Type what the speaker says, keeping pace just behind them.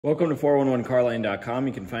Welcome to 411carline.com.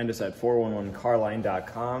 You can find us at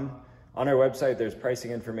 411carline.com. On our website, there's pricing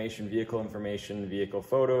information, vehicle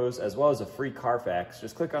photos, as well as a free Carfax.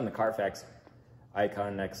 Just click on the Carfax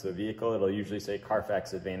icon next to the vehicle. It'll usually say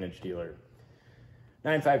Carfax Advantage Dealer.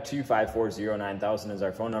 952-540-9000 is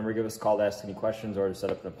our phone number. Give us a call to ask any questions or to set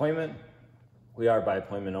up an appointment. We are by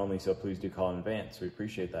appointment only, so please do call in advance. We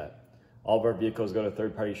appreciate that. All of our vehicles go to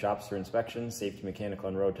third-party shops for inspections. Safety, mechanical,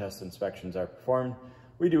 and road test inspections are performed.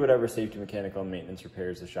 We do whatever safety, mechanical, and maintenance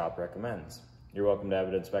repairs the shop recommends. You're welcome to have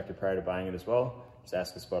it inspected prior to buying it as well. Just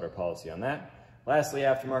ask us about our policy on that. Lastly,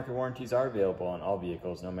 aftermarket warranties are available on all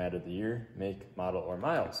vehicles, no matter the year, make, model, or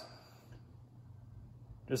miles.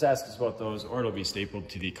 Just ask us about those, or it'll be stapled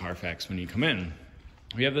to the Carfax when you come in.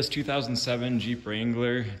 We have this 2007 Jeep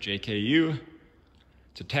Wrangler JKU.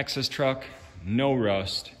 It's a Texas truck, no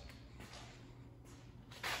rust.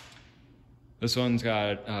 This one's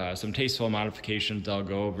got some tasteful modifications I'll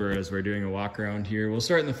go over as we're doing a walk around here. We'll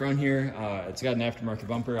start in the front here. It's got an aftermarket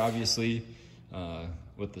bumper, obviously,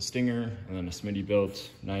 with the Stinger, and then a Smitty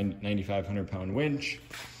built 9,500-pound winch.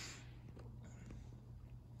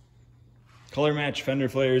 Color match fender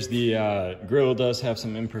flares. The grille does have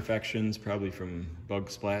some imperfections, probably from bug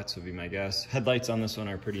splats would be my guess. Headlights on this one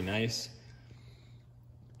are pretty nice.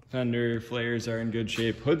 Fender flares are in good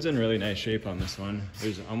shape. Hood's in really nice shape on this one.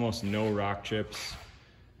 There's almost no rock chips.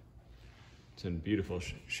 It's in beautiful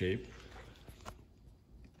shape.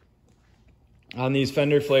 On these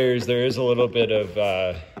fender flares, there is a little bit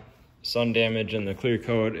of sun damage in the clear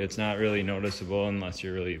coat. It's not really noticeable unless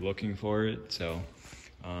you're really looking for it. So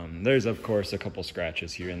there's, of course, a couple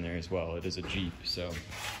scratches here and there as well. It is a Jeep, so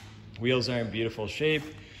wheels are in beautiful shape.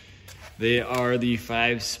 They are the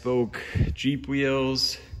 5-spoke Jeep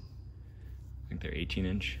wheels. I think they're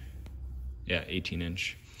 18-inch. Yeah,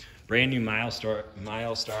 18-inch. Brand new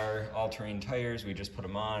Milestar all-terrain tires. We just put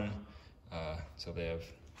them on, so they have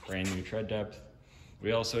brand new tread depth.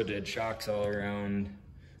 We also did shocks all around.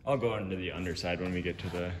 I'll go into the underside when we get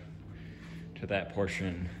to that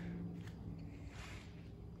portion.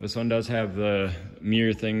 This one does have the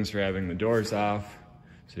mirror things for having the doors off,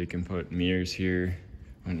 so you can put mirrors here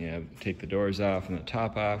when you take the doors off and the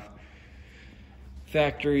top off.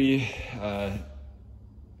 Factory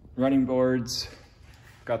running boards.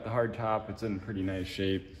 Got the hard top. It's in pretty nice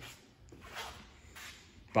shape.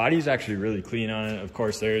 Body's actually really clean on it. Of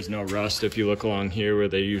course, there is no rust if you look along here where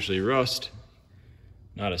they usually rust.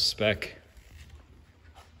 Not a speck.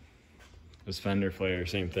 This fender flare,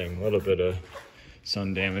 same thing. A little bit of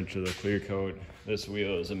sun damage to the clear coat. This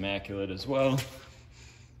wheel is immaculate as well.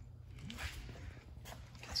 You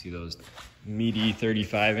can see those meaty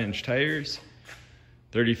 35-inch tires.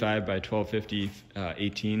 35 by 1250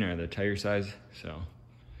 18 are the tire size, so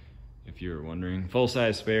if you were wondering.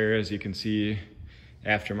 Full-size spare, as you can see.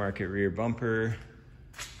 Aftermarket rear bumper.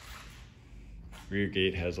 Rear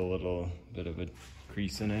gate has a little bit of a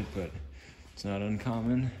crease in it, but it's not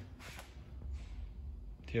uncommon.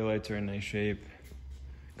 Taillights are in nice shape.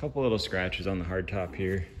 A couple little scratches on the hardtop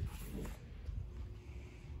here.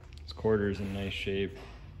 This quarter's in nice shape.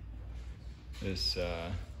 This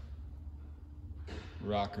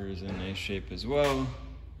rocker is in nice shape as well,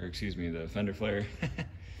 or excuse me, the fender flare.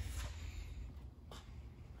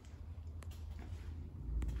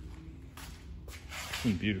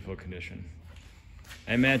 In beautiful condition.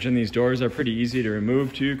 I imagine these doors are pretty easy to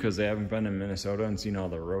remove too, because they haven't been in Minnesota and seen all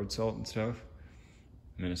the road salt and stuff.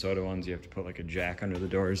 Minnesota ones, you have to put like a jack under the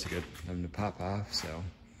doors to get them to pop off, so.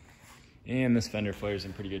 And this fender flare is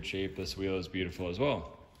in pretty good shape. This wheel is beautiful as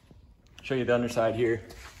well. Show you the underside here.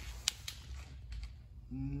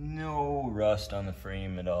 No rust on the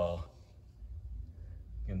frame at all.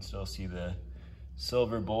 You can still see the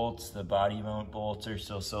silver bolts. The body mount bolts are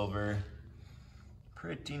still silver.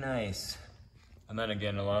 Pretty nice. And then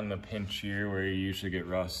again, along the pinch here where you usually get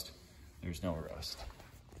rust, there's no rust.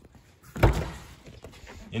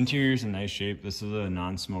 Interior's in nice shape. This is a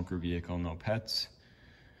non-smoker vehicle, no pets.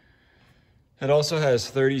 It also has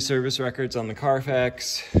 30 service records on the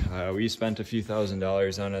Carfax. We spent a few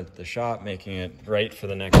 $1,000s on it at the shop, making it right for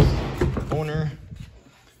the next owner.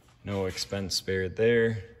 No expense spared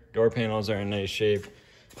there. Door panels are in nice shape.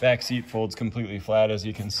 Back seat folds completely flat, as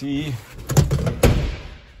you can see.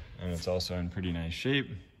 And it's also in pretty nice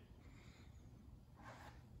shape.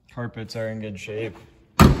 Carpets are in good shape.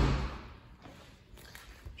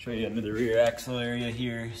 Show you into the rear axle area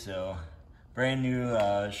here. So brand new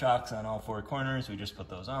shocks on all 4 corners. We just put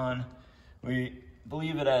those on. We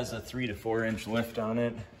believe it has a 3 to 4 inch lift on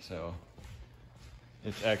it, so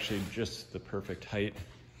it's actually just the perfect height.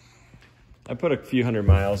 I put a few hundred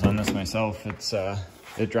miles on this myself.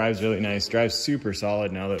 It drives really nice. Drives super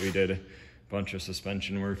solid now that we did a bunch of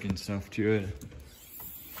suspension work and stuff to it.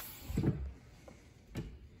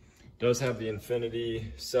 Does have the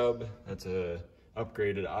Infinity sub. That's a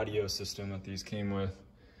upgraded audio system that these came with.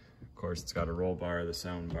 Of course, it's got a roll bar, the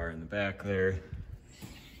sound bar in the back there.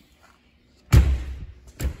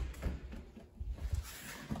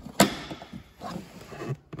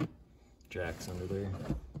 Jacks under there.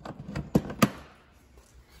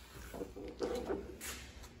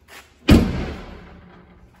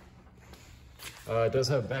 It does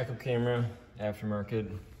have a backup camera, aftermarket.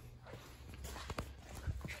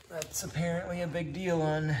 That's apparently a big deal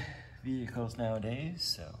on vehicles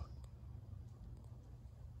nowadays, so.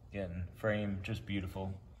 Again, frame, just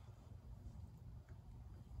beautiful.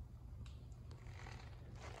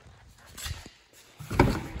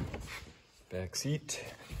 Back seat.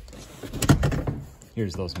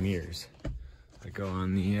 Here's those mirrors that go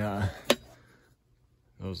on the,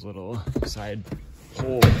 those little side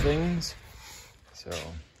hole things. So,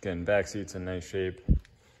 again, back seat's in nice shape.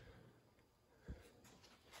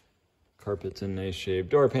 Carpet's in nice shape.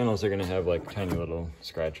 Door panels are gonna have like tiny little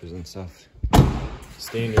scratches and stuff.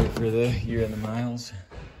 Standard for the year and the miles.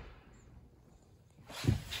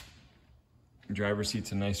 Driver's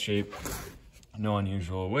seat's in nice shape. No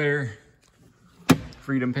unusual wear.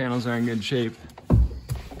 Freedom panels are in good shape.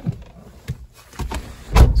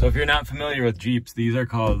 So if you're not familiar with Jeeps, these are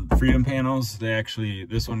called Freedom panels. They actually,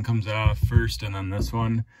 this one comes off first and then this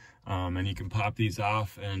one. And you can pop these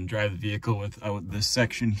off and drive the vehicle without this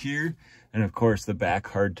section here. And of course the back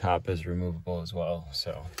hard top is removable as well,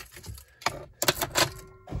 so.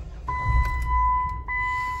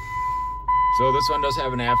 So this one does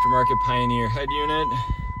have an aftermarket Pioneer head unit.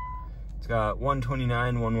 It's got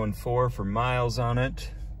 129,114 for miles on it.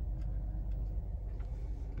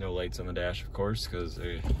 No lights on the dash, of course, because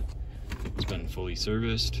it's been fully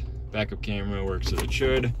serviced. Backup camera works as it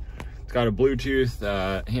should. It's got a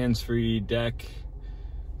Bluetooth hands-free deck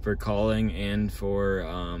for calling and for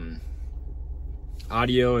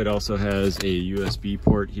audio. It also has a USB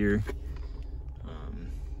port here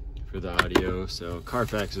for the audio. So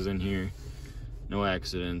Carfax is in here. No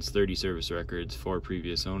accidents, 30 service records, 4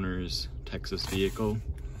 previous owners, Texas vehicle.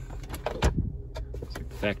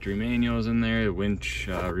 Factory manuals in there, the winch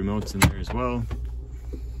remotes in there as well.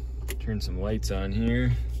 Turn some lights on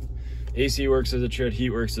here. AC works as it should,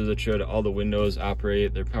 heat works as it should. All the windows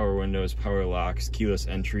operate, they're power windows, power locks, keyless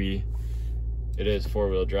entry. It is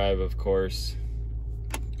 4-wheel drive, of course.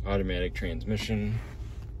 Automatic transmission.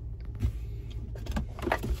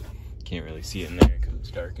 Can't really see it in there because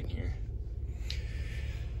it's dark in here.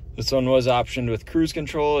 This one was optioned with cruise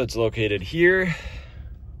control. It's located here.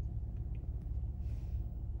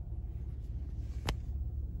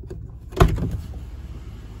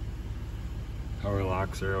 Power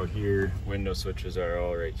locks are out here. Window switches are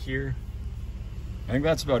all right here. I think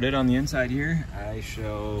that's about it on the inside here. I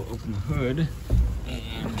shall open the hood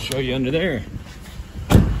and show you under there.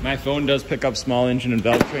 My phone does pick up small engine and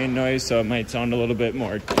valve train noise, so it might sound a little bit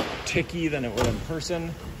more ticky than it would in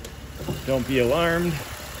person. Don't be alarmed.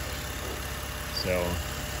 So,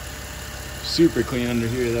 super clean under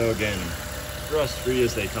here though, again, rust free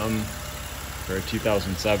as they come for a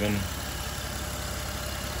 2007.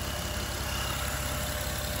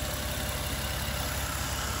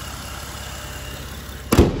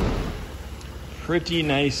 Pretty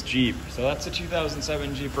nice Jeep. So that's a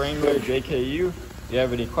 2007 Jeep Wrangler JKU. If you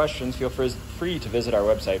have any questions, feel free to visit our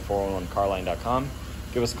website, 411carline.com.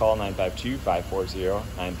 Give us a call,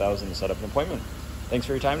 952-540-9000 to set up an appointment. Thanks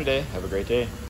for your time today. Have a great day.